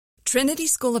Trinity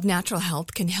School of Natural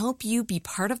Health can help you be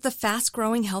part of the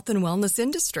fast-growing health and wellness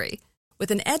industry.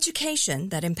 With an education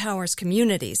that empowers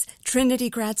communities, Trinity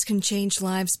grads can change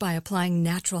lives by applying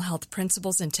natural health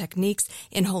principles and techniques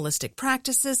in holistic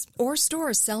practices or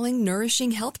stores selling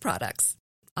nourishing health products.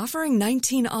 Offering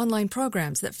 19 online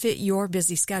programs that fit your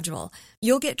busy schedule,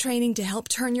 you'll get training to help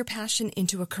turn your passion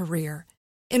into a career.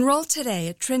 Enroll today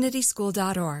at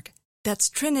trinityschool.org. That's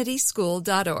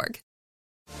trinityschool.org.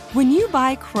 When you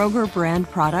buy Kroger brand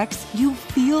products, you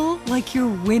feel like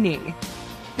you're winning.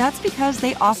 That's because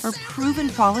they offer proven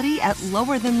quality at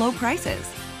lower than low prices.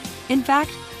 In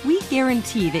fact, we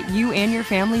guarantee that you and your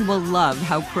family will love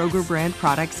how Kroger brand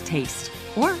products taste,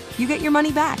 or you get your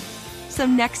money back. So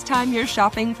next time you're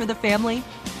shopping for the family,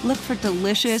 look for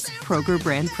delicious Kroger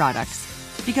brand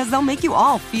products, because they'll make you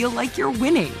all feel like you're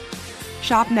winning.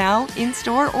 Shop now,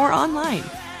 in-store, or online.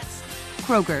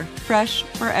 Kroger, fresh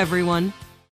for everyone.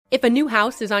 If a new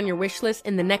house is on your wish list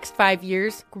in the next 5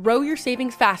 years, grow your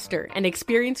savings faster and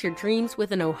experience your dreams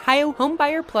with an Ohio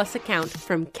Homebuyer Plus account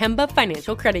from Kemba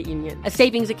Financial Credit Union. A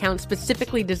savings account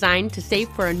specifically designed to save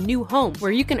for a new home,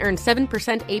 where you can earn 7%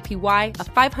 APY,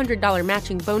 a $500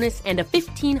 matching bonus, and a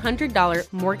 $1,500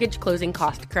 mortgage closing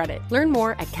cost credit. Learn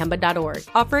more at Kemba.org.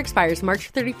 Offer expires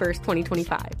March 31st,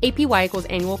 2025. APY equals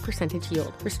annual percentage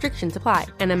yield. Restrictions apply.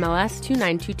 NMLS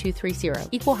 292230.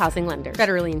 Equal housing lender.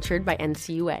 Federally insured by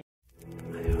NCUA.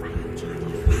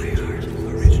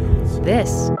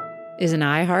 This is an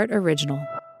iHeart Original.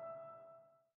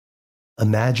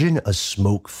 Imagine a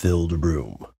smoke-filled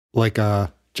room. Like,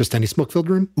 just any smoke-filled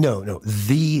room? No,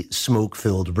 the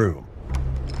smoke-filled room.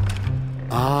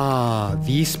 Ah,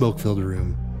 the smoke-filled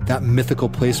room. That mythical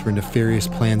place where nefarious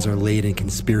plans are laid and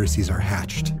conspiracies are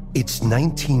hatched. It's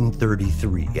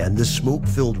 1933, and the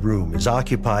smoke-filled room is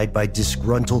occupied by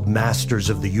disgruntled masters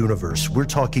of the universe. We're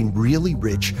talking really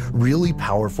rich, really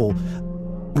powerful,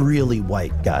 really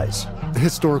white guys.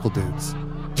 Historical dudes.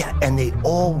 Yeah, and they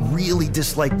all really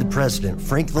dislike the president,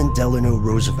 Franklin Delano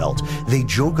Roosevelt. They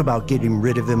joke about getting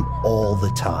rid of him all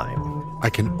the time. I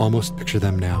can almost picture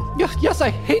them now. Yes, I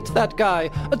hate that guy.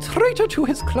 A traitor to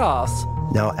his class.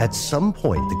 Now, at some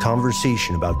point, the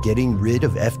conversation about getting rid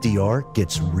of FDR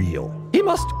gets real. He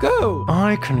must go.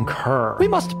 I concur. We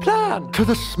must plan. To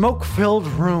the smoke-filled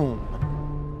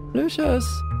room. Lucius,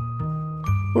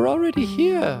 we're already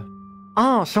here.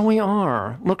 Ah, so we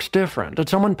are. Looks different. Did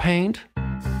someone paint?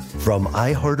 From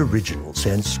iHeart Originals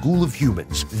and School of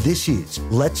Humans, this is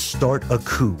Let's Start a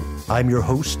Coup. I'm your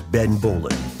host, Ben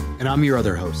Bolin. And I'm your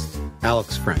other host,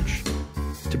 Alex French.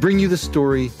 To bring you the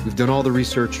story, we've done all the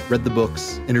research, read the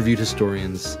books, interviewed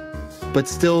historians. But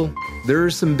still, there are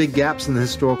some big gaps in the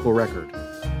historical record,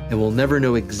 and we'll never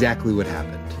know exactly what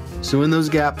happened. So in those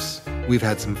gaps, we've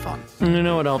had some fun. And you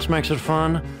know what else makes it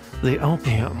fun? The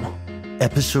opium.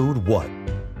 Episode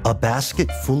 1, A Basket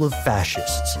Full of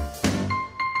Fascists.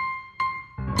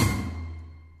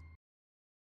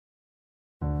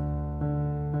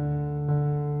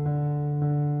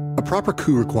 A proper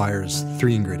coup requires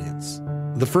 3 ingredients.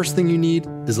 The first thing you need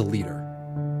is a leader.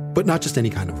 But not just any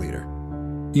kind of leader.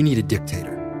 You need a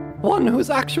dictator. One who's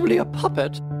actually a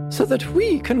puppet, so that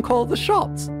we can call the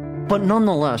shots. But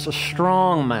nonetheless, a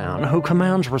strong man who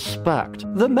commands respect.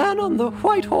 The man on the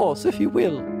white horse, if you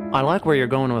will. I like where you're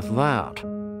going with that.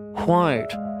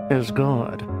 White is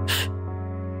good.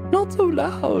 Not so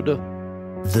loud.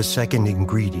 The second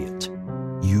ingredient,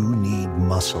 you need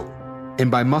muscle.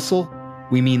 And by muscle,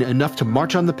 we mean enough to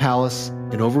march on the palace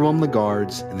and overwhelm the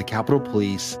guards and the Capitol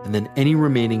Police and then any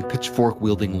remaining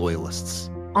pitchfork-wielding loyalists.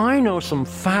 I know some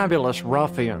fabulous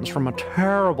ruffians from a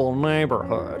terrible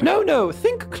neighborhood. No,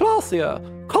 think classier.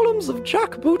 Columns of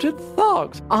jackbooted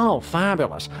thugs. Oh,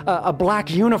 fabulous. Black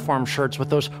uniform shirts with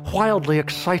those wildly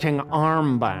exciting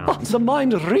armbands. The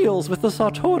mind reels with the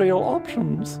sartorial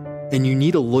options. And you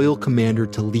need a loyal commander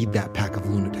to lead that pack of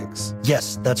lunatics.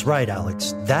 Yes, that's right,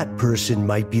 Alex. That person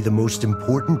might be the most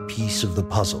important piece of the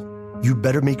puzzle. You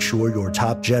better make sure your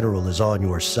top general is on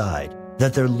your side,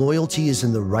 that their loyalty is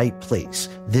in the right place.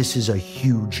 This is a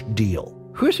huge deal.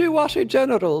 Wishy-washy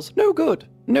generals, no good.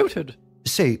 Noted.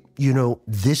 Say,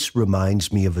 this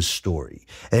reminds me of a story,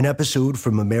 an episode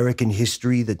from American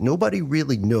history that nobody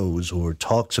really knows or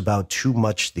talks about too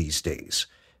much these days.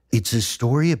 It's a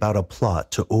story about a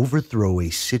plot to overthrow a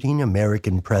sitting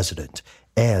American president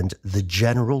and the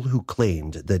general who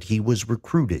claimed that he was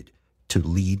recruited to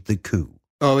lead the coup.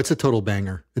 Oh, it's a total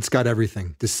banger. It's got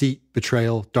everything. Deceit,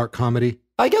 betrayal, dark comedy.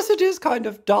 I guess it is kind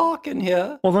of dark in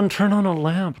here. Well, then turn on a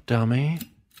lamp, dummy.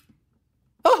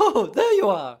 Oh, there you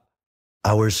are.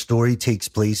 Our story takes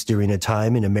place during a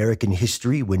time in American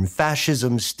history when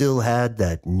fascism still had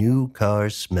that new car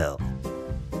smell.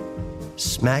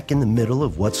 smack in the middle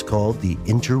of what's called the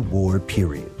interwar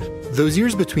period. Those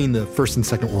years between the First and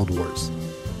Second World Wars,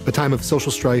 a time of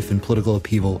social strife and political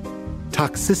upheaval,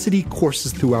 toxicity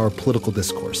courses through our political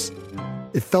discourse.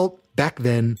 It felt, back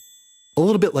then, a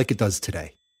little bit like it does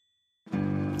today.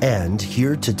 And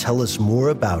here to tell us more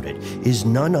about it is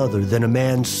none other than a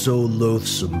man so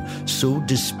loathsome, so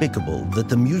despicable, that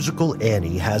the musical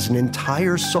Annie has an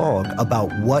entire song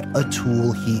about what a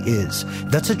tool he is.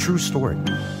 That's a true story.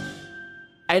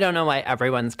 I don't know why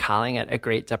everyone's calling it a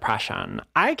Great Depression.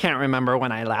 I can't remember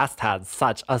when I last had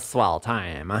such a swell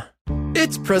time.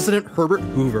 It's President Herbert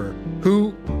Hoover,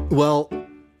 who, well,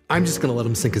 I'm just going to let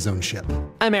him sink his own ship.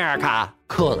 America,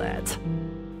 cool it.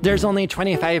 There's only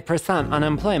 25%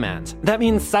 unemployment. That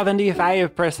means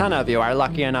 75% of you are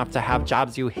lucky enough to have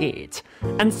jobs you hate.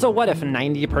 And so what if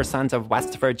 90% of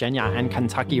West Virginia and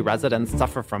Kentucky residents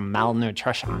suffer from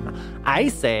malnutrition? I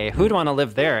say, who'd want to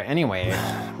live there anyway?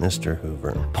 Mr.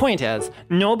 Hoover. Point is,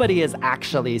 nobody is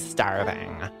actually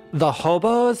starving. The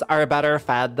hobos are better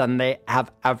fed than they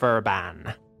have ever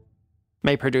been.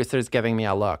 My producer's giving me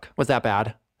a look. Was that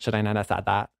bad? Should I not have said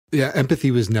that? Yeah,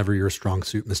 empathy was never your strong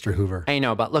suit, Mr. Hoover. I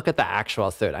know, but look at the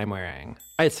actual suit I'm wearing.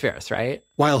 It's fierce, right?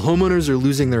 While homeowners are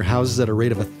losing their houses at a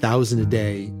rate of $1,000 a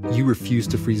day, you refuse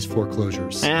to freeze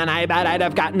foreclosures. And I bet I'd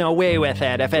have gotten away with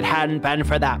it if it hadn't been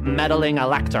for that meddling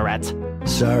electorate.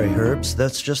 Sorry, Herbs,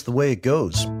 that's just the way it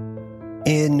goes.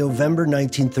 In November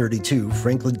 1932,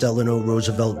 Franklin Delano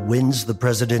Roosevelt wins the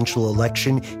presidential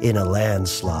election in a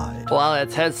landslide. Well,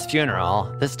 it's his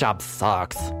funeral. This job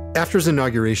sucks. After his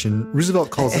inauguration,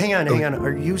 Roosevelt calls Hang on.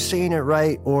 Are you saying it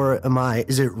right, or am I?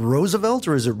 Is it Roosevelt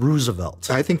or is it Roosevelt?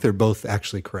 I think they're both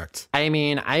actually correct. I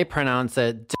mean, I pronounce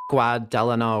it Dickwad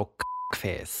Delano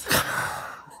face.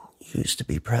 Used to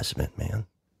be president, man.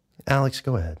 Alex,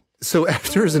 go ahead. So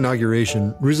after his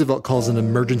inauguration, Roosevelt calls an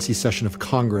emergency session of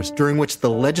Congress, during which the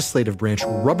legislative branch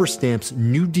rubber stamps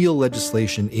New Deal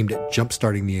legislation aimed at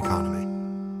jumpstarting the economy.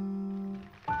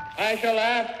 I shall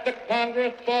ask the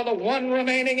Congress for the one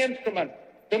remaining instrument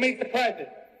to meet the crisis.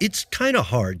 It's kind of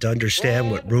hard to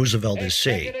understand what Roosevelt is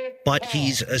saying, but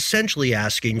he's essentially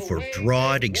asking for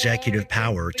broad executive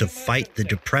power to fight the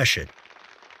Depression.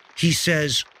 He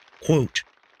says, quote,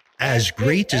 "As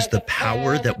great is the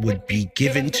power that would be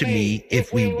given to me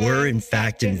if we were in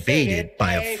fact invaded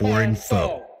by a foreign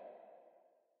foe."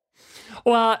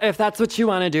 Well, if that's what you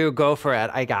want to do, go for it,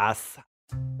 I guess.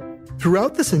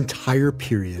 Throughout this entire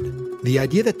period, the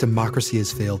idea that democracy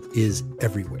has failed is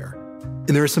everywhere.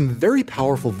 And there are some very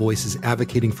powerful voices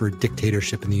advocating for a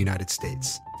dictatorship in the United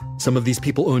States. Some of these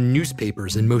people own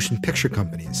newspapers and motion picture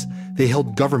companies. They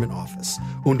held government office,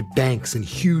 owned banks and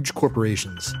huge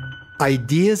corporations.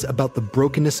 Ideas about the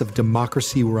brokenness of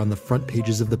democracy were on the front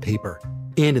pages of the paper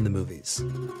and in the movies.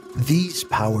 These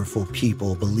powerful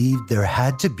people believed there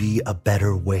had to be a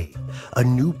better way, a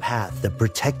new path that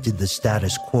protected the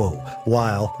status quo,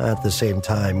 while at the same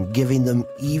time giving them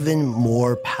even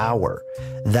more power.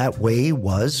 That way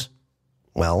was,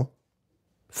 well,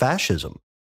 fascism.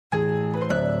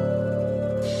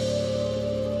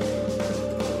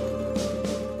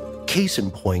 Case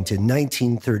in point, in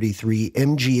 1933,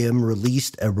 MGM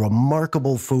released a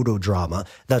remarkable photo drama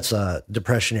that's a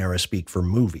Depression-era speak for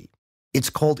movie. It's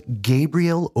called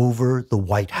Gabriel Over the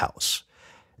White House.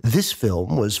 This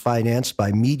film was financed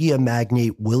by media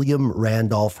magnate William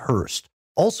Randolph Hearst,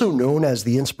 also known as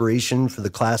the inspiration for the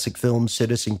classic film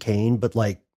Citizen Kane, but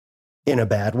like in a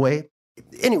bad way.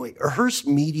 Anyway, Hearst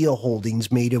Media Holdings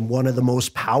made him one of the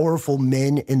most powerful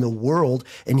men in the world,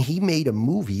 and he made a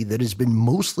movie that has been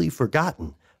mostly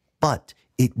forgotten. But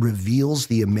it reveals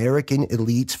the American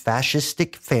elite's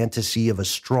fascistic fantasy of a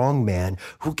strong man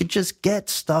who could just get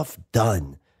stuff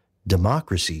done.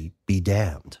 Democracy be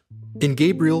damned. In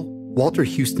Gabriel, Walter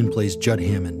Houston plays Judd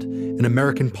Hammond, an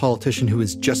American politician who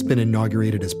has just been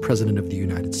inaugurated as President of the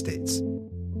United States.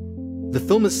 The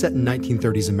film is set in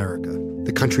 1930s America.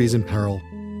 The country is in peril.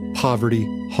 Poverty,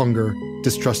 hunger,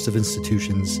 distrust of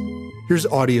institutions. Here's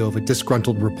audio of a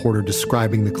disgruntled reporter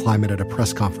describing the climate at a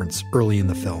press conference early in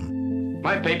the film.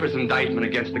 My paper's indictment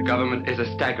against the government is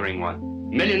a staggering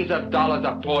one. Millions of dollars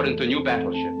are poured into new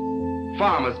battleships.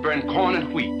 Farmers burn corn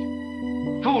and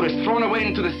wheat. Food is thrown away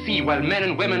into the sea while men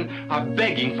and women are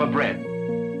begging for bread.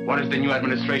 What does the new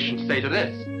administration say to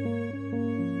this?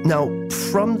 Now,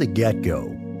 from the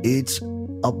get-go, it's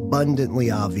abundantly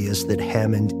obvious that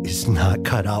Hammond is not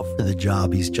cut out for the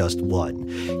job he's just won.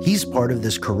 He's part of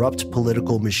this corrupt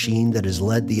political machine that has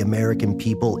led the American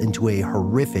people into a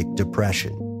horrific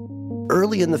depression.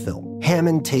 Early in the film,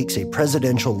 Hammond takes a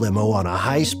presidential limo on a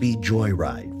high-speed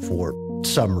joyride for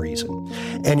some reason,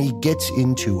 and he gets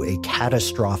into a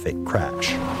catastrophic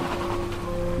crash.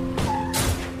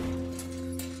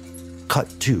 Cut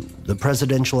to the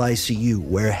presidential ICU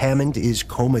where Hammond is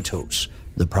comatose.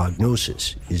 The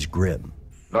prognosis is grim.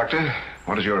 Doctor,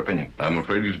 what is your opinion? I'm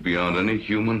afraid he's beyond any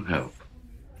human help.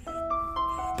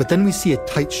 But then we see a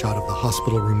tight shot of the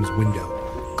hospital room's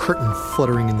window, curtain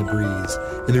fluttering in the breeze,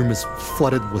 and the room is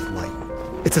flooded with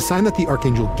light. It's a sign that the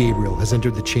Archangel Gabriel has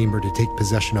entered the chamber to take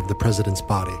possession of the president's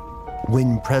body.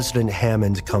 When President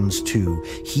Hammond comes to,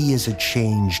 he is a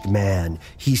changed man.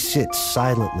 He sits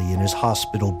silently in his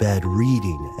hospital bed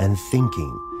reading and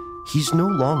thinking. He's no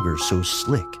longer so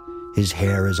slick. His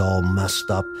hair is all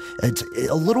mussed up. It's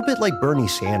a little bit like Bernie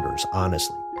Sanders,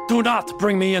 honestly. Do not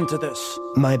bring me into this.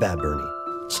 My bad, Bernie.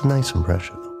 It's a nice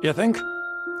impression, though. You think?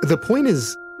 The point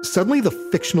is, suddenly the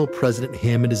fictional President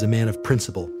Hammond is a man of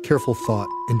principle, careful thought,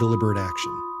 and deliberate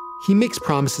action. He makes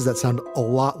promises that sound a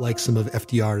lot like some of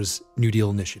FDR's New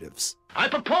Deal initiatives. I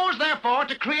propose, therefore,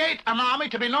 to create an army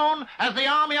to be known as the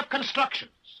Army of Constructions.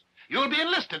 You will be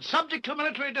enlisted, subject to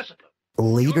military discipline.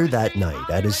 Later that night,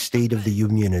 at his State of the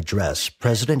Union address,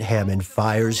 President Hammond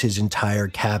fires his entire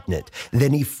cabinet.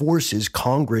 Then he forces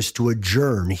Congress to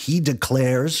adjourn. He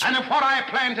declares, "And if what I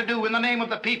plan to do in the name of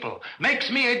the people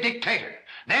makes me a dictator,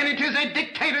 then it is a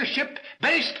dictatorship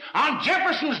based on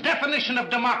Jefferson's definition of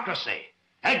democracy.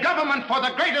 A government for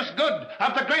the greatest good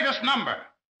of the greatest number."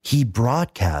 He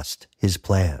broadcast his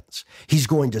plans. He's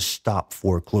going to stop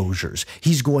foreclosures.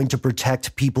 He's going to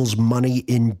protect people's money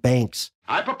in banks.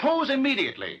 I propose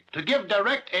immediately to give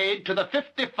direct aid to the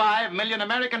 55 million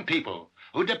American people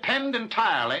who depend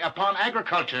entirely upon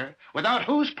agriculture, without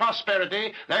whose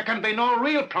prosperity there can be no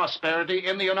real prosperity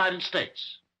in the United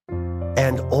States.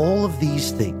 And all of these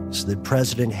things that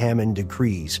President Hammond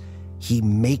decrees, he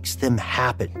makes them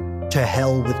happen. To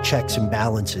hell with checks and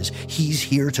balances. He's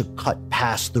here to cut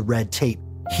past the red tape.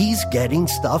 He's getting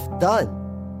stuff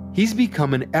done. He's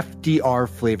become an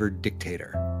FDR-flavored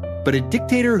dictator. But a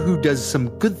dictator who does some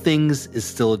good things is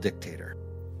still a dictator.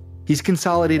 He's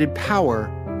consolidated power,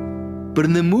 but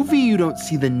in the movie you don't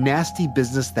see the nasty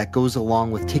business that goes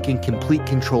along with taking complete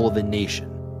control of a nation.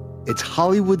 It's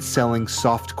Hollywood selling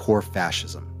soft-core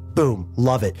fascism. Boom,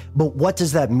 love it. But what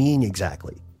does that mean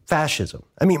exactly? Fascism.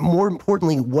 I mean, more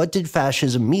importantly, what did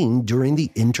fascism mean during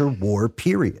the interwar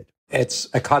period? It's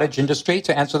a cottage industry,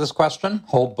 to answer this question.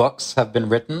 Whole books have been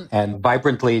written and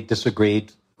vibrantly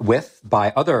disagreed with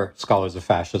by other scholars of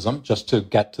fascism, just to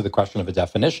get to the question of a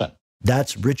definition.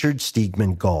 That's Richard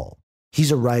Steigman Gall.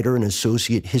 He's a writer and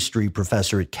associate history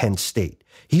professor at Kent State.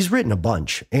 He's written a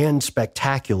bunch, and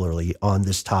spectacularly, on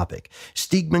this topic.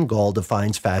 Steigman Gall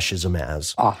defines fascism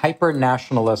as a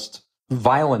hyper-nationalist,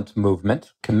 violent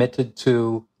movement committed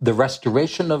to the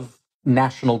restoration of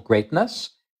national greatness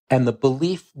and the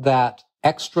belief that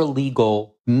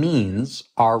extra-legal means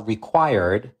are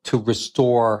required to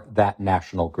restore that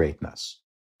national greatness.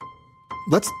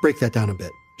 Let's break that down a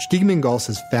bit. Steigman Gall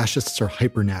says fascists are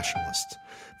hyper-nationalists.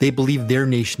 They believe their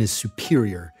nation is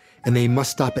superior, and they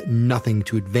must stop at nothing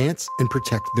to advance and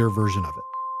protect their version of it.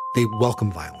 They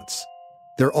welcome violence.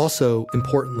 They're also,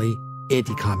 importantly,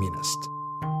 anti-communist.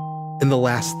 And the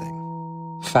last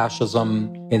thing.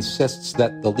 Fascism insists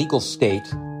that the legal state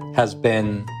has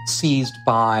been seized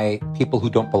by people who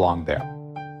don't belong there.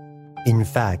 In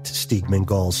fact, Steigman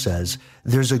Gall says,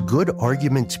 there's a good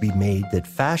argument to be made that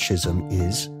fascism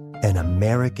is an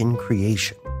American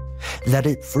creation. That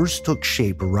it first took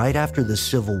shape right after the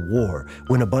Civil War,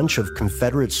 when a bunch of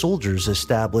Confederate soldiers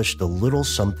established a little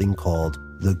something called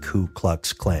the Ku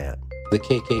Klux Klan. The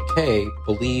KKK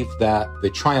believed that the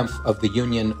triumph of the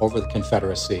Union over the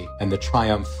Confederacy and the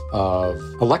triumph of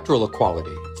electoral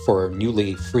equality for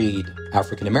newly freed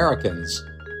African Americans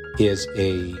is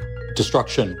a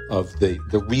destruction of the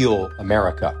real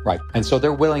America, right? And so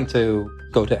they're willing to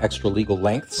go to extra legal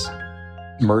lengths,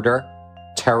 murder,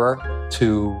 terror,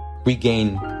 to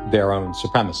regain their own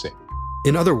supremacy.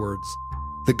 In other words,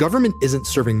 the government isn't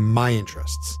serving my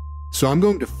interests, so I'm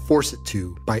going to force it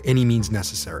to by any means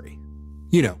necessary.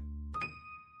 You know,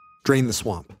 drain the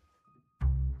swamp.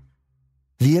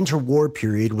 The interwar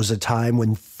period was a time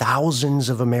when thousands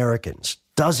of Americans,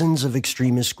 dozens of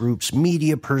extremist groups,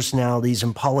 media personalities,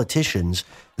 and politicians,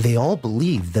 they all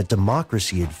believed that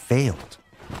democracy had failed.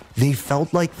 They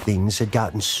felt like things had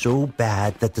gotten so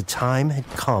bad that the time had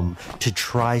come to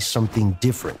try something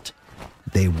different.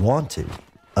 They wanted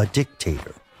a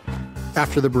dictator.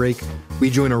 After the break, we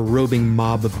join a roving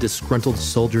mob of disgruntled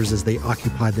soldiers as they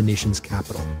occupy the nation's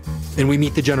capital. And we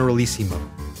meet the Generalissimo,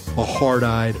 a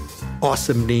hard-eyed,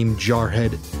 awesome-named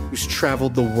jarhead who's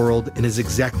traveled the world and has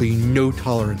exactly no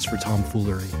tolerance for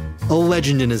tomfoolery. A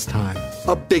legend in his time,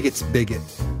 a bigot's bigot,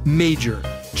 Major,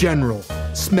 General,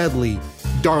 Smedley,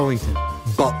 Darlington,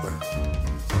 Butler.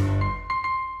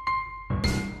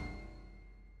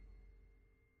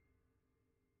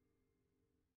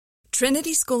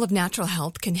 Trinity School of Natural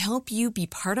Health can help you be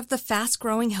part of the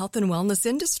fast-growing health and wellness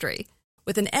industry.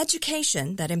 With an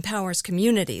education that empowers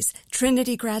communities,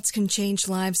 Trinity grads can change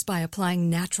lives by applying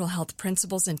natural health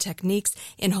principles and techniques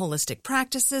in holistic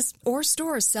practices or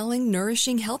stores selling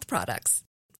nourishing health products.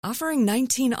 Offering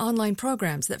 19 online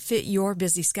programs that fit your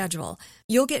busy schedule,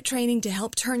 you'll get training to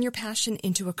help turn your passion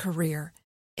into a career.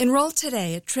 Enroll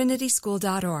today at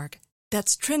trinityschool.org.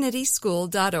 That's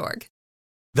trinityschool.org.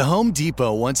 The Home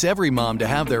Depot wants every mom to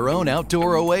have their own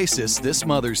outdoor oasis this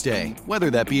Mother's Day, whether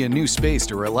that be a new space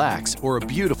to relax or a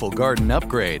beautiful garden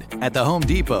upgrade. At the Home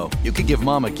Depot, you could give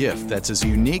mom a gift that's as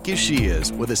unique as she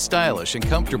is, with a stylish and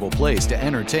comfortable place to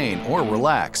entertain or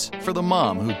relax for the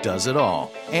mom who does it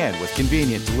all. And with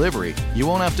convenient delivery, you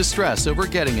won't have to stress over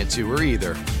getting it to her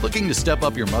either. Looking to step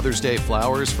up your Mother's Day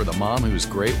flowers for the mom who's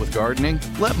great with gardening?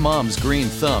 Let Mom's green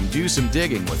thumb do some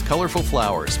digging with colorful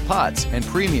flowers, pots, and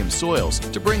premium soils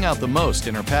to bring out the most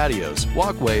in her patios,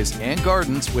 walkways, and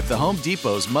gardens with the Home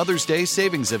Depot's Mother's Day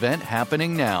Savings Event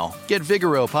happening now. Get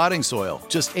Vigoro potting soil,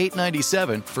 just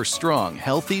 $8.97 for strong,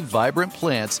 healthy, vibrant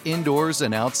plants indoors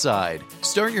and outside.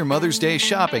 Start your Mother's Day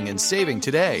shopping and saving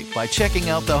today by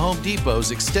checking out the Home Depot's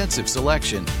extensive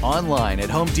selection online at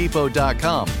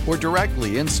homedepot.com or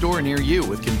directly in-store near you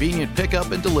with convenient pickup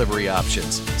and delivery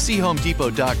options. See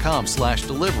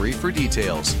homedepot.com/delivery for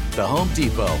details. The Home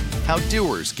Depot, how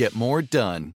doers get more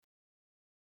done.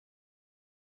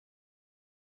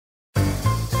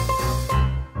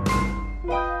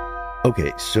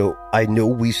 Okay, so I know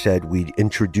we said we'd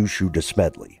introduce you to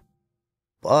Smedley,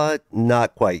 but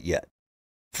not quite yet.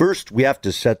 First, we have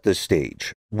to set the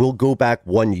stage. We'll go back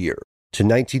 1 year to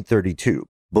 1932,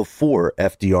 before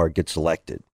FDR gets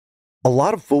elected. A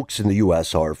lot of folks in the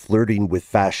U.S. are flirting with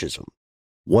fascism.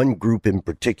 One group in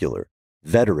particular,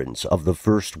 veterans of the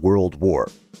First World War.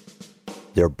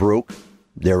 They're broke,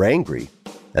 they're angry,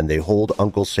 and they hold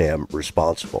Uncle Sam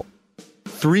responsible.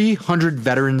 300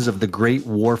 veterans of the Great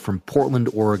War from Portland,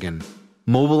 Oregon,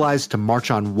 mobilized to march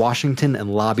on Washington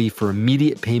and lobby for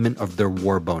immediate payment of their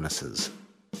war bonuses,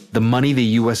 the money the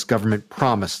U.S. government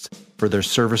promised for their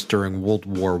service during World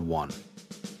War I.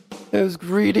 Those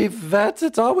greedy vets,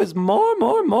 it's always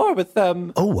more with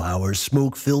them. Oh, our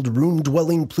smoke-filled,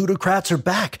 room-dwelling plutocrats are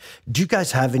back. Do you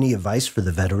guys have any advice for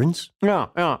the veterans?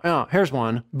 Yeah. Here's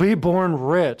one. Be born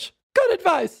rich. Good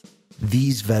advice.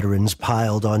 These veterans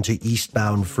piled onto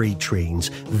eastbound freight trains,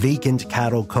 vacant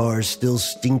cattle cars still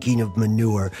stinking of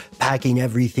manure, packing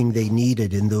everything they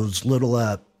needed in those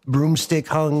little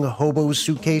broomstick-hung hobo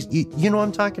suitcase. You know what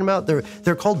I'm talking about?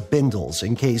 They're called bindles,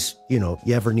 in case, you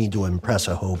ever need to impress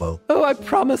a hobo. Oh, I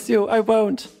promise you, I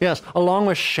won't. Yes, along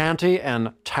with shanty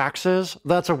and taxes,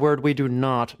 that's a word we do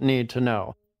not need to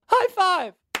know. High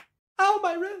five! Ow,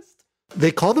 my wrist!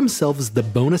 They call themselves the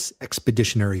Bonus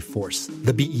Expeditionary Force,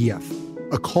 the BEF,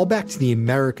 a callback to the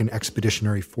American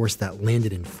Expeditionary Force that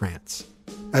landed in France.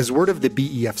 As word of the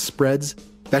BEF spreads,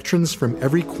 veterans from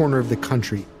every corner of the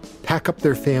country pack up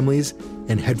their families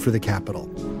and head for the capital.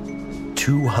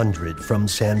 200 from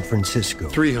San Francisco.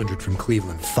 300 from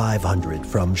Cleveland. 500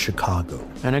 from Chicago.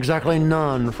 And exactly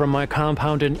none from my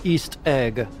compound in East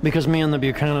Egg, because me and the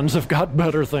Buchanans have got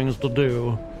better things to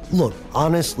do. Look,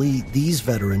 honestly, these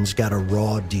veterans got a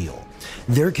raw deal.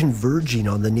 They're converging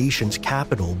on the nation's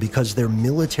capital because their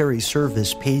military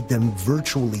service paid them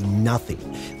virtually nothing,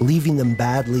 leaving them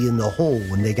badly in the hole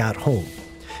when they got home.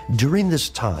 During this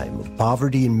time of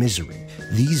poverty and misery,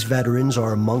 these veterans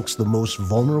are amongst the most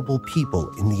vulnerable people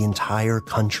in the entire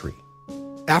country.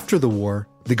 After the war,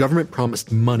 the government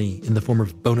promised money in the form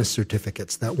of bonus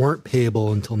certificates that weren't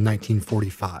payable until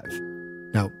 1945.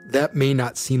 Now, that may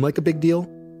not seem like a big deal,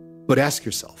 but ask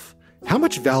yourself, how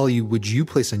much value would you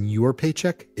place on your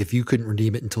paycheck if you couldn't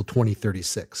redeem it until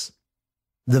 2036?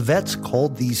 The vets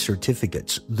called these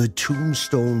certificates the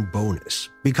tombstone bonus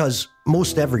because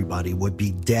most everybody would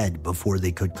be dead before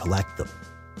they could collect them.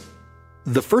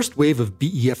 The first wave of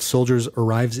BEF soldiers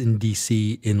arrives in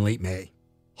D.C. in late May.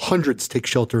 Hundreds take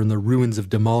shelter in the ruins of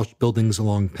demolished buildings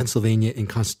along Pennsylvania and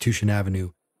Constitution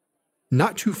Avenue.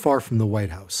 Not too far from the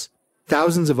White House,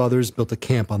 thousands of others built a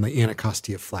camp on the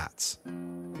Anacostia Flats.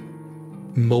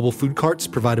 Mobile food carts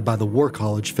provided by the War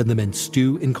College fed the men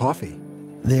stew and coffee.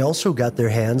 They also got their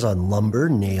hands on lumber,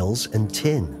 nails, and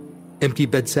tin. Empty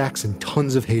bed sacks and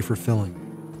tons of hay for filling.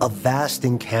 A vast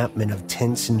encampment of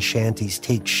tents and shanties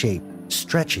takes shape,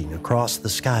 stretching across the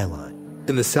skyline.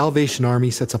 And the Salvation Army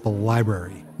sets up a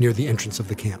library near the entrance of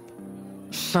the camp.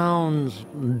 Sounds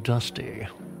dusty.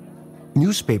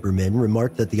 Newspapermen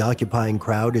remark that the occupying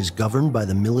crowd is governed by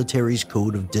the military's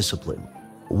code of discipline.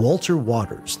 Walter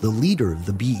Waters, the leader of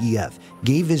the BEF,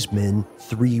 gave his men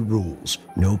 3 rules.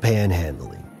 No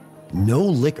panhandling, no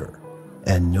liquor,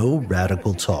 and no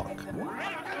radical talk.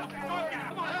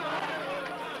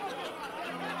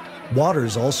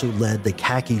 Waters also led the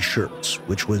Khaki Shirts,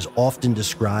 which was often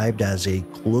described as a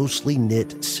closely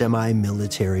knit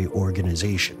semi-military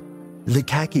organization. The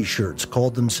Khaki Shirts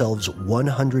called themselves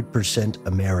 100%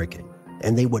 American,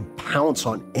 and they would pounce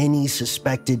on any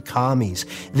suspected commies.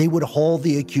 They would haul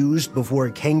the accused before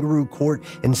a kangaroo court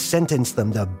and sentence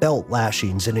them to belt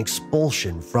lashings and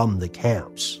expulsion from the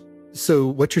camps. So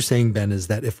what you're saying, Ben, is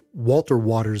that if Walter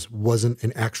Waters wasn't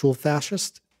an actual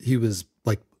fascist, he was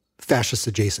like fascist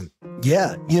adjacent.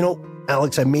 Yeah,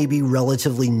 Alex, I may be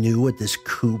relatively new at this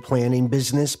coup planning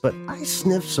business, but I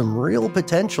sniff some real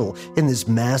potential in this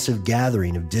massive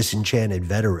gathering of disenchanted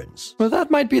veterans. Well,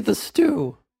 that might be the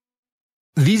stew.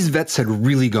 These vets had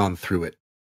really gone through it.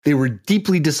 They were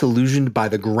deeply disillusioned by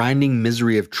the grinding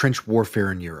misery of trench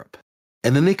warfare in Europe.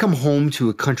 And then they come home to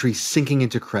a country sinking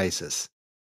into crisis.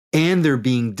 And they're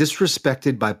being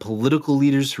disrespected by political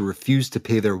leaders who refuse to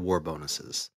pay their war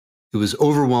bonuses. It was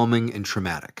overwhelming and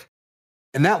traumatic.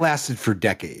 And that lasted for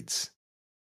decades.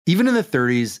 Even in the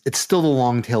 30s, it's still the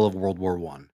long tail of World War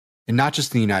I. And not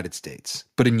just in the United States,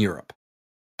 but in Europe.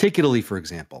 Take Italy, for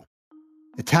example.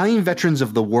 Italian veterans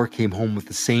of the war came home with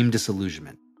the same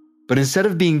disillusionment. But instead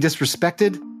of being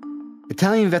disrespected,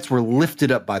 Italian vets were lifted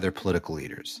up by their political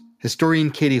leaders.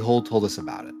 Historian Katie Hull told us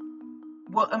about it.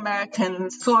 What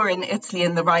Americans saw in Italy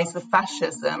in the rise of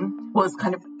fascism was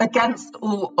kind of against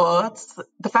all odds.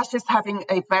 The fascists having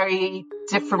a very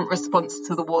different response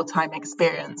to the wartime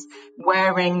experience,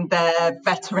 wearing their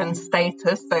veteran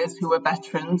status, those who were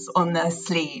veterans, on their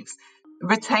sleeves,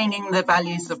 retaining the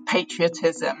values of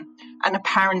patriotism and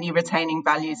apparently retaining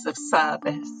values of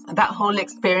service. That whole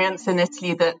experience in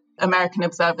Italy that American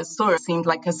observers saw seemed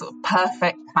like a sort of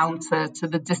perfect counter to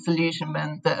the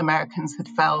disillusionment that Americans had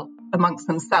felt amongst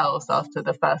themselves after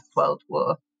the First World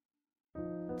War.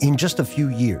 In just a few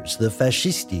years, the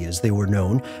Fascisti, as they were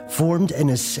known, formed an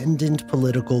ascendant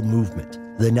political movement,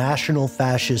 the National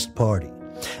Fascist Party.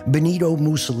 Benito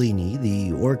Mussolini,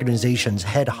 the organization's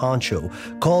head honcho,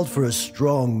 called for a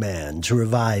strong man to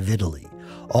revive Italy.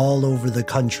 All over the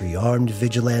country, armed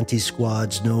vigilante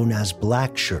squads known as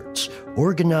Black Shirts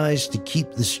organized to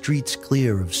keep the streets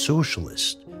clear of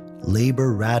socialists,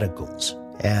 labor radicals,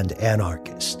 and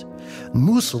anarchists.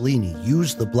 Mussolini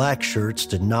used the Black Shirts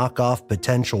to knock off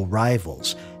potential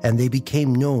rivals, and they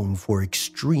became known for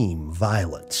extreme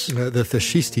violence. The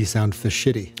fascisti sound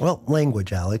fascisti. Well,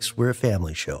 language, Alex. We're a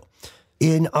family show.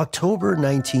 In October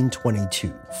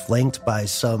 1922, flanked by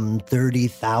some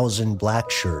 30,000 Black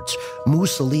Shirts,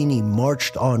 Mussolini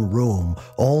marched on Rome,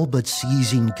 all but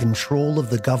seizing control of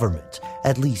the government,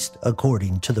 at least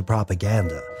according to the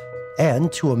propaganda.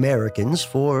 And to Americans,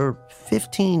 for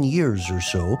 15 years or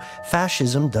so,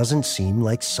 fascism doesn't seem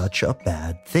like such a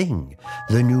bad thing.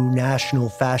 The new National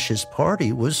Fascist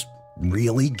Party was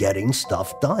really getting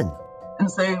stuff done.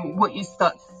 And so what you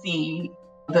start to see,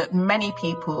 that many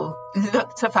people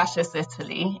look to fascist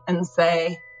Italy and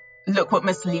say, look what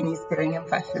Mussolini's doing in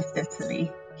fascist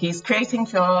Italy. He's creating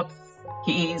jobs,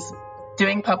 he's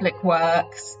doing public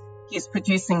works, he's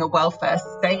producing a welfare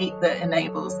state that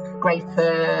enables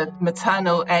greater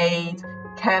maternal aid,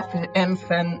 care for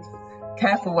infants,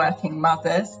 care for working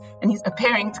mothers, and he's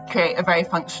appearing to create a very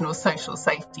functional social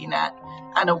safety net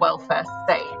and a welfare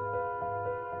state.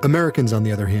 Americans, on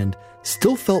the other hand,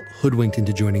 still felt hoodwinked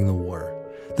into joining the war.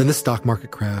 Then the stock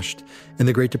market crashed, and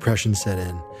the Great Depression set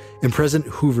in, and President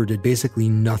Hoover did basically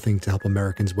nothing to help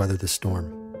Americans weather the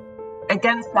storm.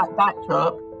 Against that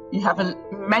backdrop, you have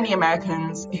many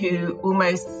Americans who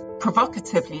almost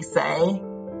provocatively say,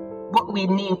 what we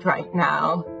need right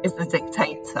now is a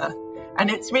dictator. And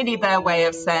it's really their way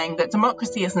of saying that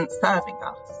democracy isn't serving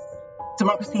us.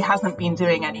 Democracy hasn't been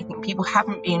doing anything. People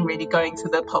haven't been really going to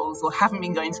the polls or haven't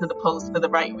been going to the polls for the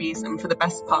right reason for the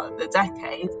best part of the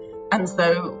decade. And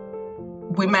so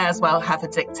we may as well have a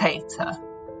dictator.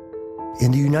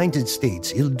 In the United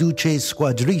States, Il Duce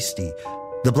Squadristi,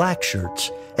 the Black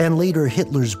Shirts, and later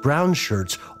Hitler's Brown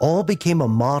Shirts all became a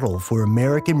model for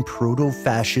American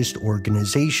proto-fascist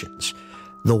organizations.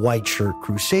 The White Shirt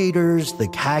Crusaders, the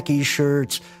Khaki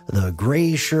Shirts, the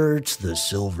Gray Shirts, the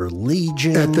Silver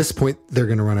Legion. At this point, they're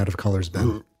going to run out of colors,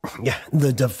 Ben. Yeah,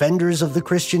 the Defenders of the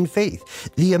Christian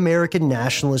Faith, the American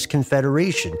Nationalist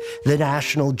Confederation, the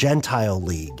National Gentile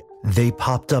League. They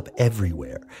popped up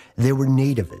everywhere. They were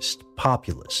nativist,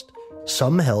 populist.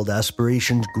 Some held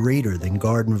aspirations greater than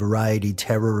garden variety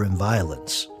terror and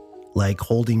violence, like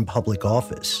holding public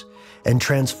office and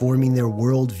transforming their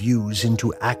worldviews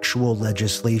into actual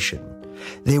legislation.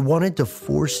 They wanted to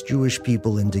force Jewish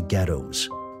people into ghettos.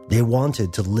 They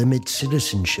wanted to limit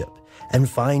citizenship and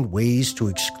find ways to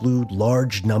exclude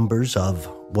large numbers of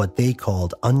what they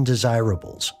called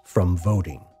undesirables from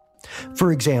voting.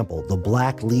 For example, the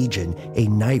Black Legion, a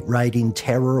night-riding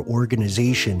terror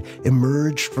organization,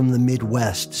 emerged from the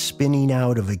Midwest, spinning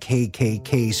out of a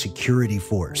KKK security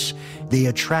force. They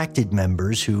attracted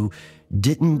members who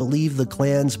didn't believe the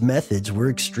Klan's methods were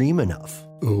extreme enough.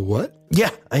 What?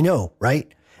 Yeah, I know,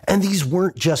 right? And these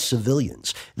weren't just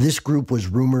civilians. This group was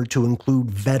rumored to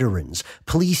include veterans,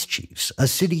 police chiefs, a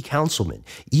city councilman,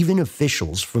 even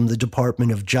officials from the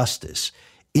Department of Justice.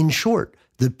 In short,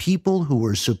 the people who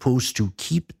were supposed to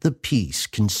keep the peace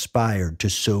conspired to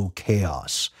sow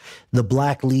chaos. The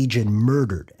Black Legion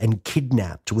murdered and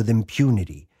kidnapped with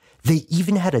impunity. They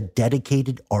even had a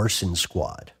dedicated arson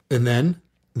squad. And then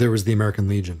there was the American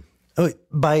Legion. Oh,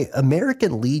 by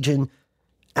American Legion,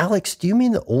 Alex, do you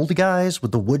mean the old guys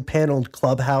with the wood-paneled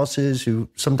clubhouses who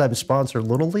sometimes sponsor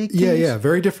Little League teams? Yeah,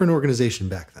 very different organization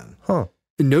back then. Huh.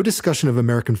 No discussion of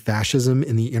American fascism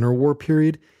in the interwar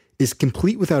period is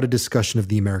complete without a discussion of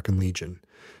the American Legion.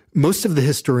 Most of the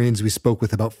historians we spoke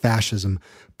with about fascism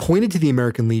pointed to the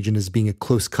American Legion as being a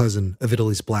close cousin of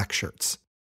Italy's black shirts.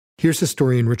 Here's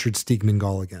historian Richard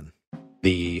Steigman-Gall again.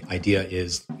 The idea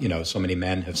is, so many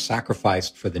men have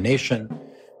sacrificed for the nation.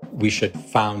 We should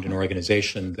found an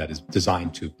organization that is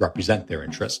designed to represent their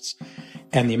interests.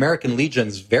 And the American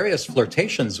Legion's various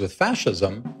flirtations with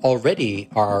fascism already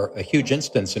are a huge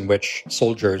instance in which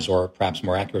soldiers, or perhaps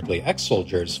more accurately,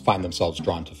 ex-soldiers, find themselves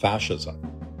drawn to fascism.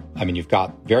 I mean, you've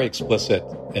got very explicit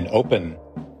and open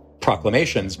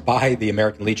proclamations by the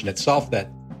American Legion itself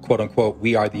that, quote unquote,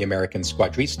 we are the American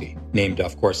Squadristi, named,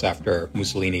 of course, after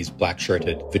Mussolini's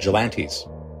black-shirted vigilantes.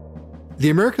 The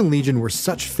American Legion were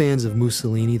such fans of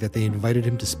Mussolini that they invited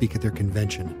him to speak at their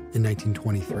convention in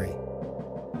 1923.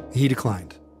 He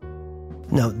declined.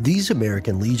 Now, these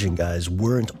American Legion guys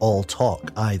weren't all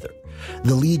talk either.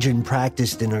 The Legion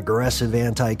practiced an aggressive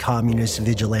anti-communist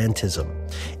vigilantism.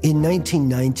 In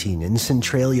 1919, in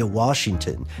Centralia,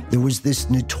 Washington, there was this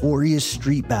notorious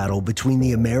street battle between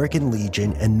the American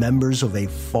Legion and members of a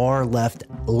far-left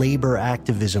labor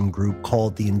activism group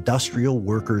called the Industrial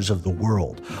Workers of the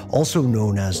World, also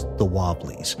known as the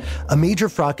Wobblies. A major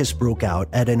fracas broke out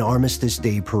at an Armistice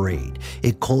Day parade.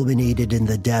 It culminated in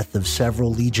the death of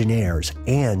several Legionnaires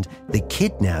and the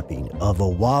kidnapping of a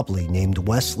Wobbly named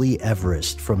Wesley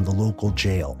Everest from the local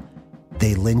jail.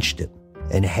 They lynched him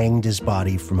and hanged his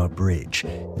body from a bridge.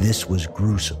 This was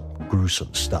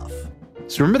gruesome stuff.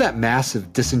 So remember that mass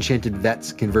of disenchanted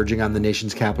vets converging on the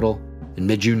nation's capital in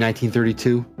mid-June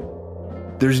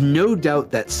 1932? There's no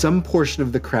doubt that some portion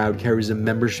of the crowd carries a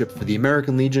membership for the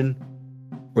American Legion,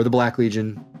 or the Black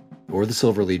Legion, or the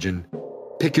Silver Legion.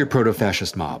 Pick your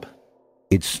proto-fascist mob.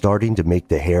 It's starting to make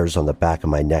the hairs on the back of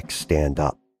my neck stand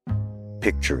up.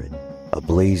 Picture it. A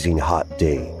blazing hot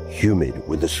day, humid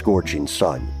with a scorching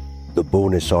sun. The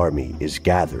bonus army is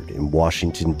gathered in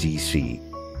Washington, D.C.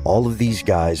 All of these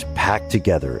guys packed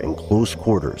together in close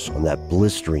quarters on that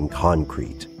blistering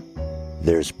concrete.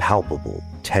 There's palpable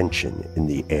tension in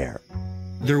the air.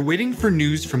 They're waiting for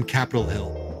news from Capitol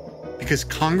Hill because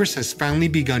Congress has finally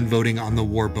begun voting on the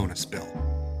war bonus bill.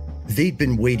 They'd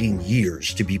been waiting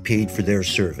years to be paid for their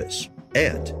service.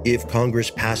 And if Congress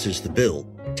passes the bill,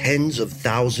 tens of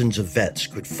thousands of vets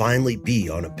could finally be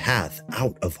on a path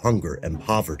out of hunger and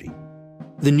poverty.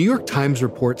 The New York Times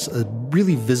reports a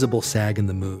really visible sag in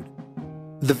the mood.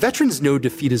 The veterans know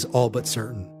defeat is all but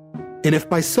certain. And if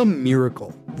by some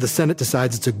miracle the Senate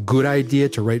decides it's a good idea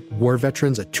to write war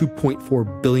veterans a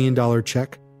 $2.4 billion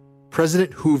check,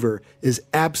 President Hoover is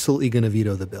absolutely going to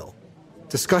veto the bill.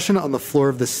 Discussion on the floor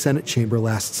of the Senate chamber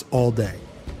lasts all day.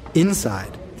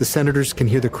 Inside, the senators can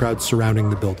hear the crowd surrounding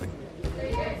the building.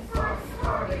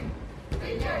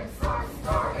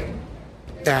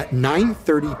 At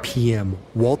 9:30 p.m.,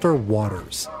 Walter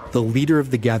Waters, the leader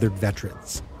of the gathered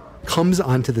veterans, comes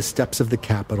onto the steps of the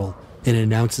Capitol and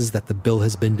announces that the bill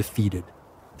has been defeated,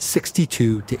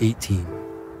 62-18.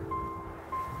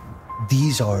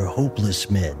 These are hopeless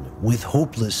men with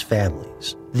hopeless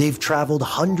families. They've traveled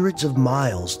hundreds of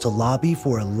miles to lobby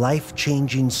for a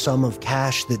life-changing sum of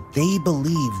cash that they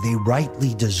believe they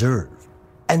rightly deserve.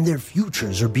 And their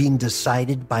futures are being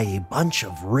decided by a bunch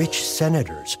of rich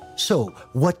senators. So,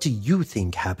 what do you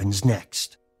think happens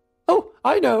next? Oh,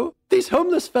 I know. These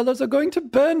homeless fellows are going to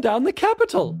burn down the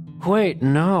Capitol. Wait,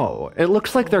 no. It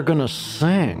looks like they're gonna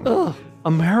sing. Ugh.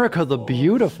 America the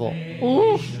Beautiful.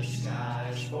 Ooh.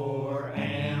 For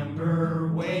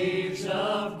amber waves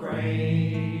of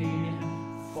grain,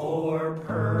 for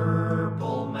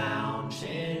purple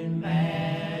mountain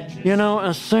magic. You know,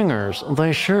 as singers,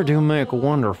 they sure do make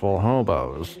wonderful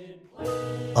hobos.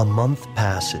 A month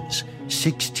passes.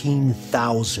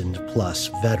 16,000 plus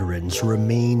veterans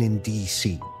remain in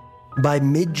D.C. By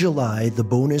mid-July, the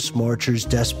bonus marchers'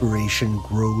 desperation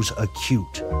grows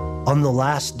acute. On the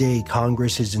last day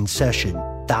Congress is in session,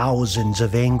 thousands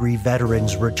of angry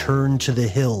veterans return to the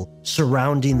Hill,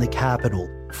 surrounding the Capitol,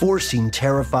 forcing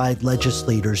terrified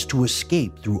legislators to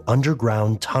escape through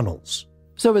underground tunnels.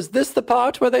 So is this the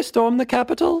part where they storm the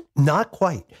Capitol? Not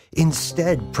quite.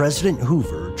 Instead, President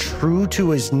Hoover, true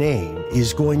to his name,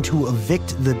 is going to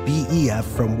evict the BEF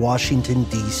from Washington,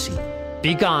 D.C.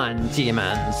 Begone,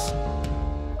 demons.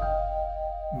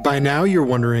 By now you're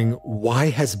wondering,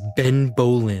 why has Ben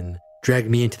Bolin dragged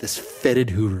me into this fetid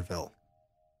Hooverville?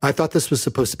 I thought this was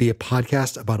supposed to be a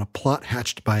podcast about a plot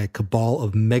hatched by a cabal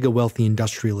of mega-wealthy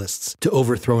industrialists to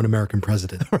overthrow an American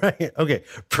president. Right, okay.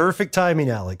 Perfect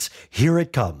timing, Alex. Here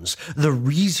it comes. The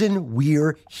reason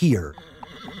we're here.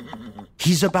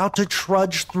 He's about to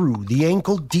trudge through the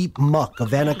ankle-deep muck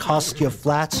of Anacostia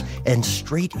Flats and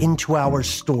straight into our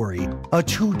story. A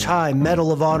two-time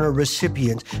Medal of Honor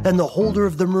recipient and the holder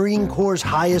of the Marine Corps'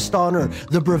 highest honor,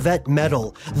 the Brevet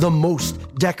Medal, the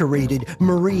most decorated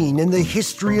Marine in the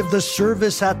history of the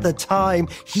service at the time.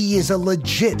 He is a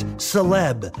legit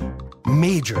celeb.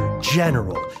 Major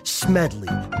General Smedley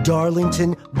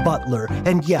Darlington Butler,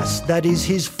 and yes, that is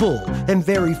his full and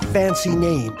very fancy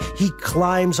name. He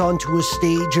climbs onto a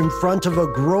stage in front of a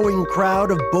growing crowd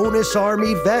of bonus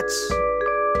Army vets.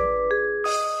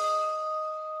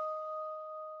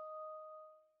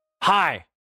 Hi.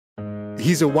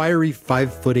 He's a wiry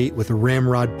 5'8" with a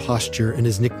ramrod posture, and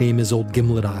his nickname is Old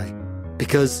Gimlet Eye.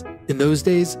 Because in those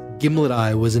days, Gimlet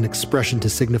Eye was an expression to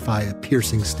signify a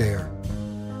piercing stare.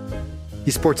 He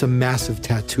sports a massive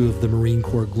tattoo of the Marine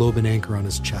Corps globe and anchor on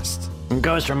his chest. It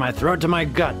goes from my throat to my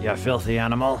gut, you filthy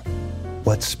animal.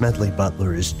 What Smedley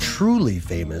Butler is truly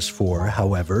famous for,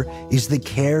 however, is the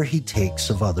care he takes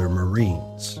of other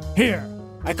Marines. Here,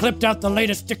 I clipped out the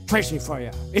latest Dick Tracy for you.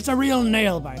 It's a real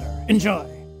nail-biter. Enjoy.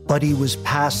 But he was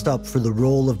passed up for the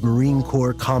role of Marine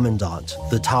Corps Commandant,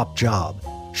 the top job.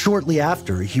 Shortly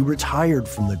after, he retired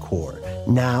from the Corps.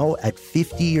 Now, at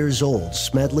 50 years old,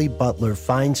 Smedley Butler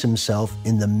finds himself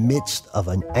in the midst of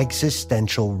an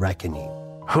existential reckoning.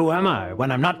 Who am I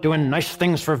when I'm not doing nice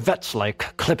things for vets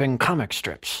like clipping comic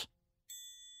strips?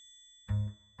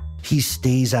 He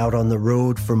stays out on the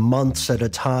road for months at a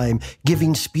time,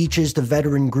 giving speeches to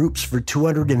veteran groups for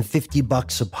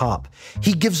 $250 a pop.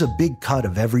 He gives a big cut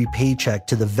of every paycheck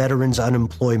to the Veterans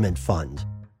Unemployment Fund.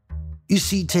 You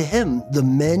see, to him, the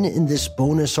men in this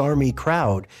bonus Army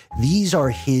crowd, these are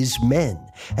his men,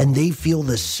 and they feel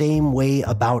the same way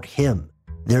about him.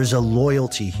 There's a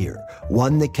loyalty here,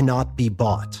 one that cannot be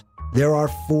bought. There are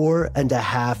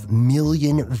 4.5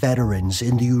 million veterans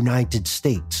in the United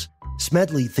States.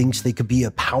 Smedley thinks they could be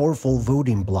a powerful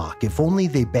voting bloc if only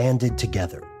they banded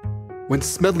together. When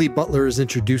Smedley Butler is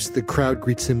introduced, the crowd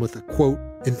greets him with a, quote,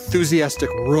 enthusiastic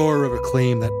roar of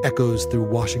acclaim that echoes through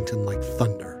Washington like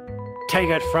thunder. Take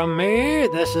it from me,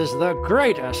 this is the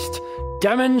greatest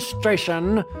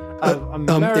demonstration of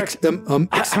American...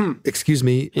 excuse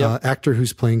me, Yep. Actor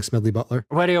who's playing Smedley Butler.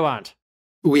 What do you want?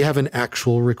 We have an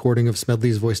actual recording of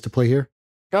Smedley's voice to play here.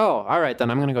 Oh, all right, then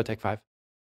I'm going to go take 5.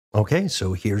 Okay,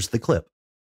 so here's the clip.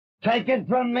 Take it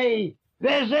from me,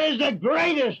 this is the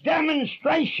greatest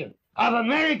demonstration of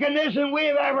Americanism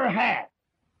we've ever had.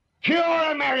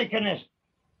 Pure Americanism.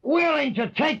 Willing to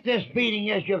take this beating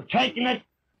as you've taken it.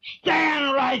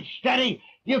 Stand right steady.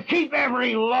 You keep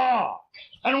every law.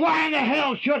 And why in the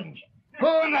hell shouldn't you?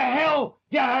 Who in the hell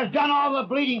has done all the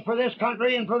bleeding for this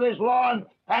country and for this law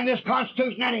and this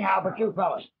Constitution anyhow but you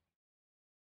fellas?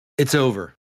 It's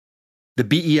over. The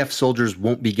BEF soldiers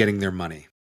won't be getting their money.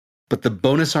 But the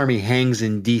bonus army hangs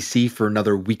in D.C. for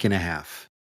another week and a half.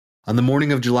 On the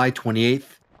morning of July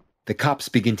 28th, the cops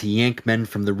begin to yank men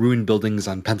from the ruined buildings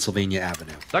on Pennsylvania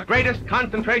Avenue. The greatest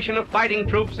concentration of fighting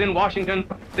troops in Washington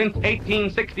since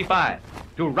 1865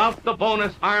 to rout the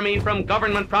bonus army from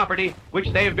government property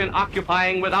which they've been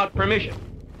occupying without permission.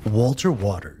 Walter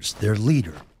Waters, their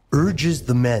leader, urges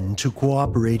the men to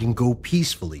cooperate and go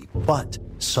peacefully, but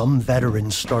some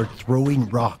veterans start throwing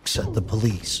rocks at the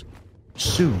police.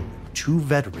 Soon, 2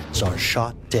 veterans are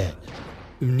shot dead.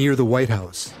 Near the White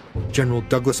House, General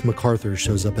Douglas MacArthur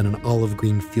shows up in an olive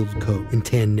green field coat and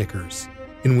tan knickers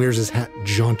and wears his hat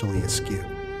jauntily askew.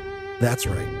 That's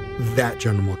right, that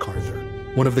General MacArthur,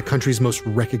 one of the country's most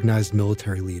recognized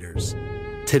military leaders.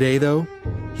 Today, though,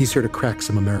 he's here to crack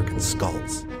some American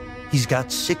skulls. He's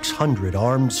got 600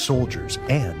 armed soldiers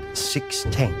and 6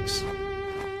 tanks.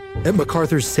 At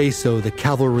MacArthur's say-so, the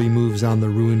cavalry moves on the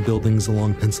ruined buildings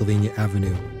along Pennsylvania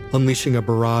Avenue, unleashing a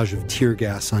barrage of tear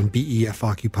gas on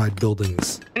BEF-occupied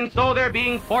buildings. And so they're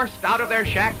being forced out of their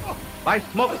shacks by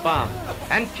smoke bombs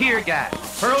and tear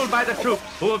gas hurled by the troops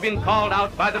who have been called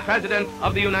out by the President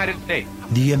of the United States.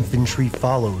 The infantry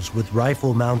follows with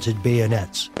rifle-mounted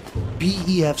bayonets.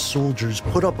 BEF soldiers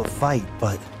put up a fight,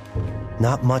 but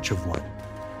not much of one.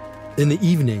 In the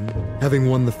evening, having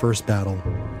won the first battle,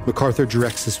 MacArthur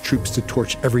directs his troops to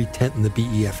torch every tent in the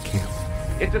BEF camp.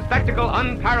 It's a spectacle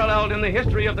unparalleled in the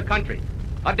history of the country.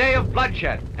 A day of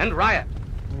bloodshed and riot,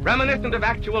 reminiscent of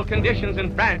actual conditions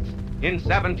in France in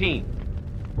 17.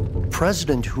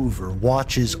 President Hoover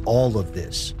watches all of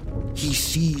this. He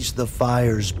sees the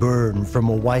fires burn from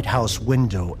a White House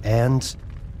window, and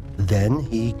then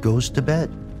he goes to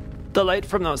bed. The light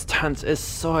from those tents is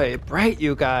so bright,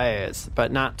 you guys.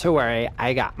 But not to worry,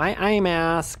 I got my eye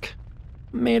mask.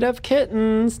 Made of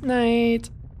kittens, night.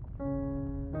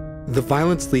 The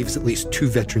violence leaves at least 2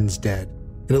 veterans dead,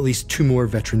 and at least 2 more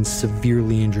veterans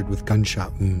severely injured with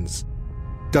gunshot wounds.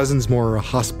 Dozens more are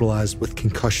hospitalized with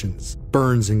concussions,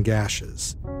 burns, and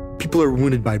gashes. People are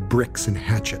wounded by bricks and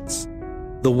hatchets.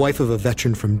 The wife of a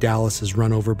veteran from Dallas is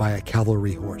run over by a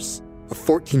cavalry horse. A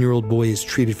 14-year-old boy is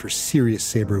treated for serious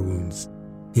saber wounds.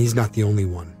 He's not the only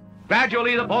one.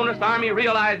 Gradually, the bonus army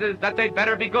realizes that they'd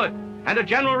better be good, and a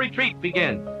general retreat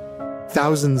begins.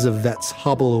 Thousands of vets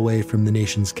hobble away from the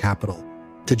nation's capital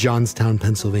to Johnstown,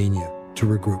 Pennsylvania, to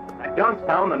regroup. At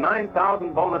Johnstown, the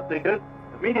 9,000 bonus seekers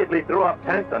immediately threw up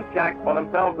tents and shacks for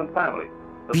themselves and families.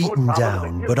 Beaten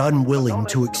down, but unwilling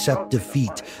to accept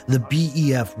defeat, the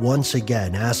BEF once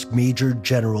again asked Major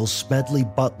General Smedley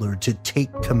Butler to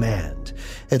take command,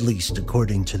 at least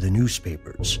according to the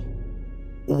newspapers.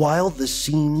 While the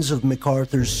scenes of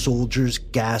MacArthur's soldiers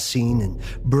gassing and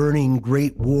burning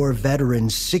Great War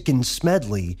veterans sicken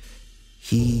Smedley,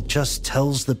 he just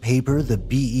tells the paper the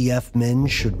BEF men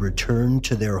should return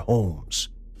to their homes.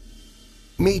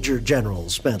 Major General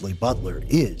Smedley Butler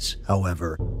is,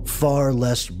 however, far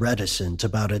less reticent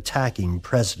about attacking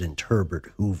President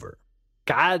Herbert Hoover.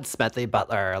 God, Smedley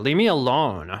Butler, leave me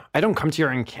alone. I don't come to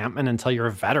your encampment and tell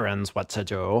your veterans what to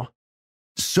do.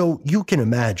 So you can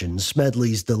imagine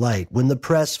Smedley's delight when the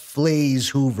press flays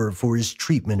Hoover for his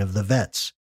treatment of the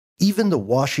vets. Even the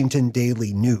Washington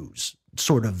Daily News,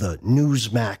 sort of the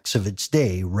Newsmax of its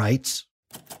day, writes,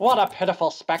 What a pitiful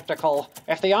spectacle.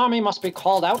 If the army must be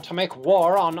called out to make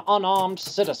war on unarmed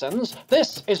citizens,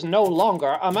 this is no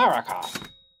longer America.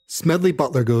 Smedley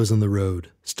Butler goes on the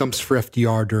road, stumps for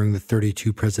FDR during the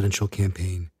 32 presidential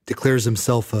campaign, declares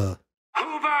himself a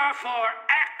Hoover for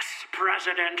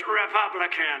ex-president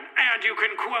Republican, and you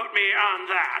can quote me on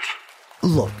that.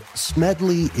 Look,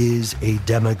 Smedley is a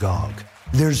demagogue.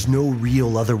 There's no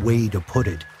real other way to put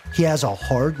it. He has a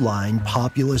hardline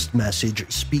populist message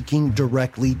speaking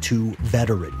directly to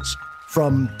veterans.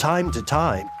 From time to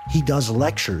time, he does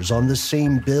lectures on the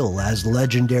same bill as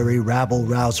legendary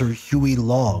rabble-rouser Huey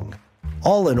Long.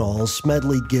 All in all,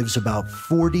 Smedley gives about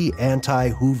 40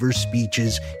 anti-Hoover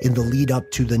speeches in the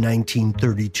lead-up to the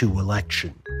 1932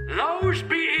 election. Those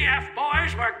BEF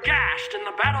boys were gassed in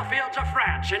the battlefields of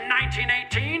France in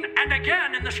 1918 and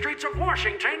again in the streets of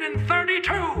Washington in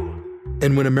 32.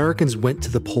 And when Americans went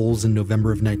to the polls in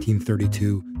November of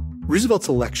 1932, Roosevelt's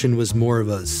election was more of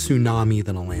a tsunami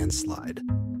than a landslide.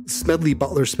 Smedley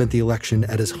Butler spent the election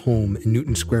at his home in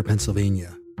Newton Square,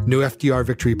 Pennsylvania. No FDR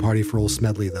victory party for old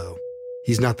Smedley, though.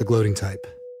 He's not the gloating type.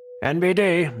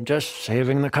 NBD, just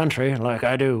saving the country like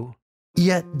I do.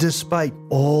 Yet, despite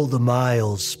all the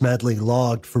miles Smedley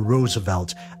logged for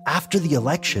Roosevelt, after the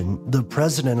election, the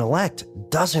president-elect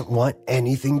doesn't want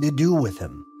anything to do with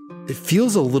him. It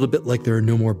feels a little bit like there are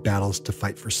no more battles to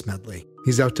fight for Smedley.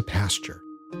 He's out to pasture.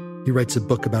 He writes a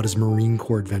book about his Marine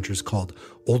Corps adventures called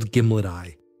Old Gimlet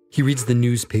Eye. He reads the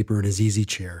newspaper in his easy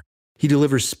chair. He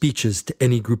delivers speeches to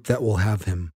any group that will have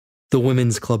him. The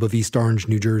Women's Club of East Orange,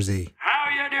 New Jersey. How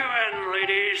you doing,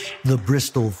 ladies? The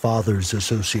Bristol Fathers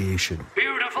Association.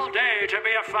 Beautiful day to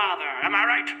be a father, am I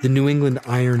right? The New England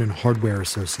Iron and Hardware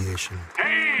Association.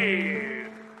 Hey!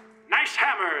 Nice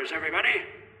hammers, everybody.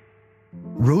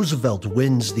 Roosevelt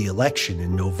wins the election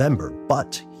in November,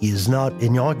 but he is not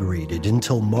inaugurated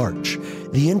until March.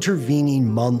 The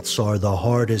intervening months are the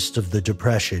hardest of the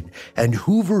Depression, and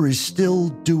Hoover is still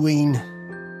doing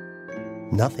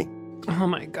nothing. Oh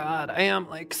my God, I am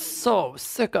so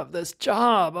sick of this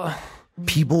job.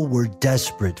 People were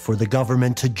desperate for the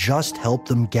government to just help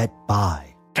them get by.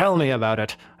 Tell me about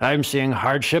it. I'm seeing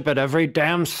hardship at every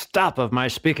damn stop of my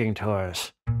speaking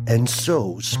tours. And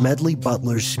so, Smedley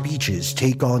Butler's speeches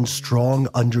take on strong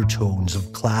undertones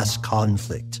of class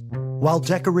conflict. While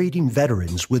decorating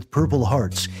veterans with Purple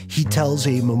Hearts, he tells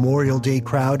a Memorial Day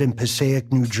crowd in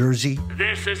Passaic, New Jersey,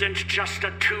 "This isn't just a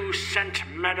 2-cent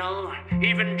medal.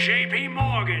 Even J.P.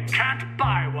 Morgan can't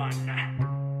buy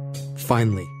one."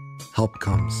 Finally, help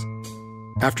comes.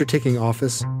 After taking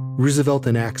office, Roosevelt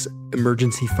enacts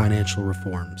emergency financial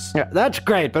reforms. Yeah, that's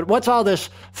great, but what's all this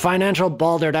financial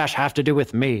balderdash have to do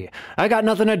with me? I got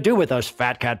nothing to do with those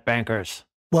fat cat bankers.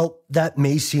 Well, that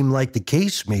may seem like the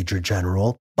case, Major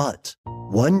General, but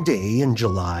one day in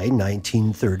July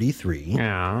 1933,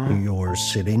 you're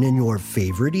sitting in your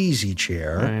favorite easy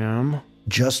chair. I am.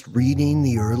 Just reading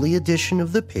the early edition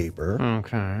of the paper.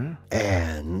 Okay.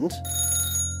 And...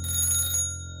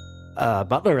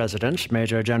 Butler Residence,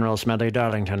 Major General Smedley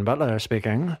Darlington Butler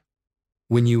speaking.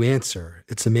 When you answer,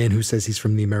 it's a man who says he's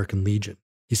from the American Legion.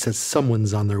 He says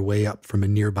someone's on their way up from a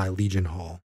nearby Legion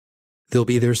Hall. They'll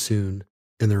be there soon,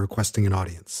 and they're requesting an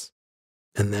audience.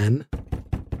 And then...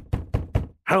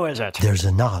 Who is it? There's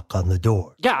a knock on the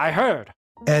door. Yeah, I heard.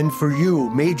 And for you,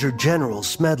 Major General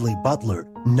Smedley Butler,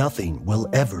 nothing will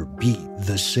ever be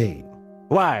the same.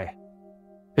 Why?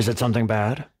 Is it something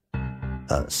bad?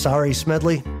 Sorry,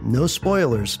 Smedley. No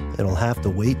spoilers. It'll have to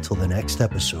wait till the next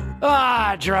episode.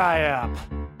 Dry up.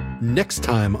 Next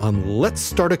time on Let's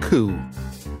Start a Coup.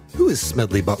 Who is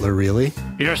Smedley Butler, really?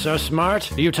 You're so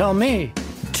smart. You tell me.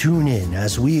 Tune in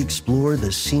as we explore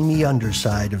the seamy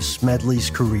underside of Smedley's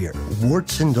career,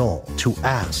 warts and all, to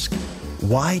ask,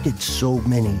 why did so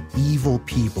many evil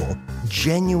people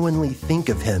genuinely think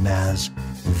of him as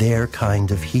their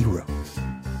kind of hero?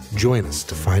 Join us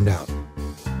to find out.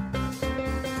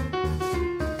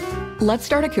 Let's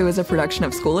Start a Coup is a production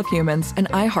of School of Humans and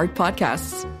iHeart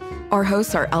Podcasts. Our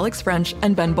hosts are Alex French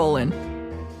and Ben Bolin.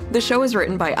 The show is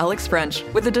written by Alex French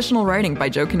with additional writing by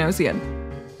Joe Kanosian.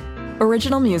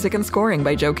 Original music and scoring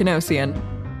by Joe Kanosian.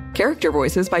 Character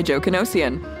voices by Joe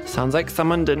Kanosian. Sounds like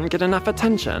someone didn't get enough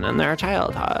attention in their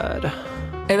childhood.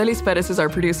 Edelis Perez is our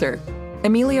producer.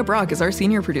 Emilia Brock is our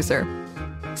senior producer.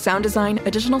 Sound design,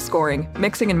 additional scoring,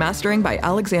 mixing and mastering by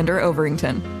Alexander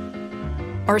Overington.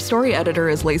 Our story editor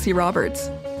is Lacey Roberts.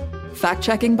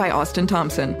 Fact-checking by Austin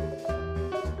Thompson.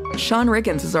 Sean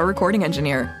Riggins is our recording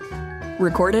engineer.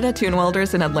 Recorded at Tune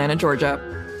Welders in Atlanta, Georgia.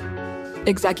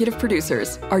 Executive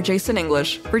producers are Jason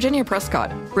English, Virginia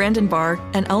Prescott, Brandon Barr,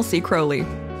 and Elsie Crowley.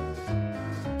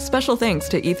 Special thanks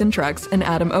to Ethan Trex and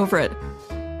Adam Overett.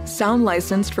 Sound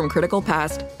licensed from Critical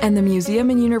Past and the Museum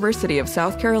and University of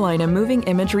South Carolina Moving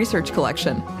Image Research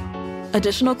Collection.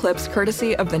 Additional clips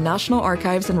courtesy of the National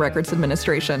Archives and Records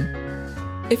Administration.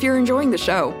 If you're enjoying the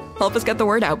show, help us get the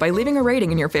word out by leaving a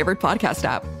rating in your favorite podcast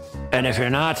app. And if you're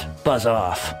not, buzz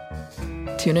off.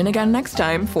 Tune in again next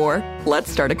time for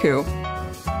Let's Start a Coup.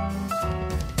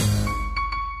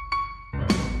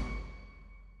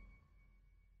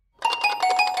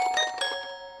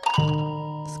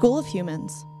 School of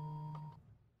Humans.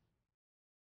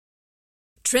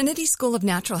 Trinity School of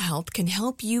Natural Health can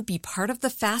help you be part of the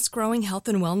fast-growing health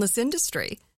and wellness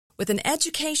industry. With an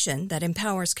education that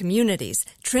empowers communities,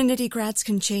 Trinity grads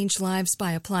can change lives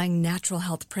by applying natural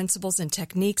health principles and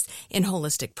techniques in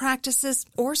holistic practices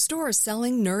or stores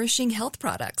selling nourishing health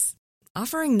products.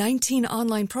 Offering 19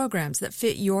 online programs that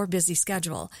fit your busy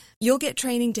schedule, you'll get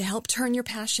training to help turn your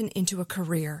passion into a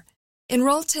career.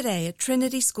 Enroll today at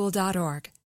trinityschool.org.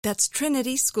 That's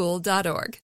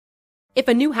trinityschool.org. If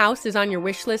a new house is on your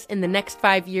wish list in the next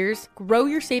 5 years, grow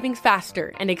your savings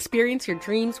faster and experience your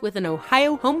dreams with an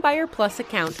Ohio Homebuyer Plus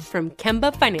account from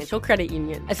Kemba Financial Credit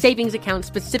Union. A savings account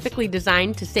specifically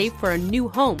designed to save for a new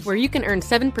home where you can earn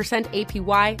 7%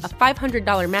 APY, a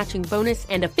 $500 matching bonus,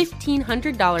 and a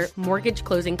 $1,500 mortgage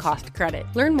closing cost credit.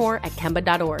 Learn more at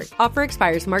Kemba.org. Offer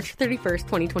expires March 31st,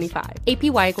 2025.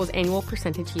 APY equals annual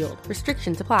percentage yield.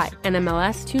 Restrictions apply.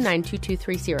 NMLS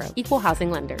 292230. Equal housing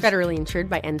lender. Federally insured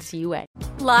by NCUA.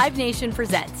 Live Nation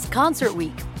presents Concert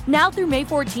Week. Now through May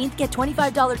 14th, get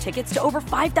 $25 tickets to over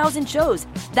 5,000 shows.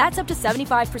 That's up to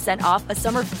 75% off a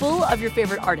summer full of your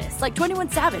favorite artists like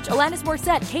 21 Savage, Alanis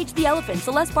Morissette, Cage the Elephant,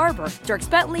 Celeste Barber, Dierks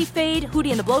Bentley, Fade,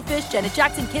 Hootie and the Blowfish, Janet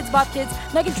Jackson, Kids Bop Kids,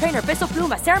 Meghan Trainor, Peso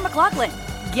Pluma, Sarah McLachlan.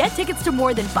 Get tickets to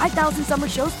more than 5,000 summer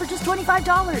shows for just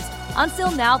 $25.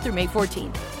 Until now through May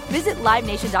 14th. Visit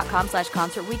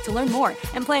livenation.com/concertweek to learn more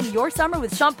and plan your summer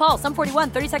with Sean Paul, Sum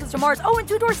 41, 30 Seconds to Mars, and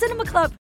Two Door Cinema Club.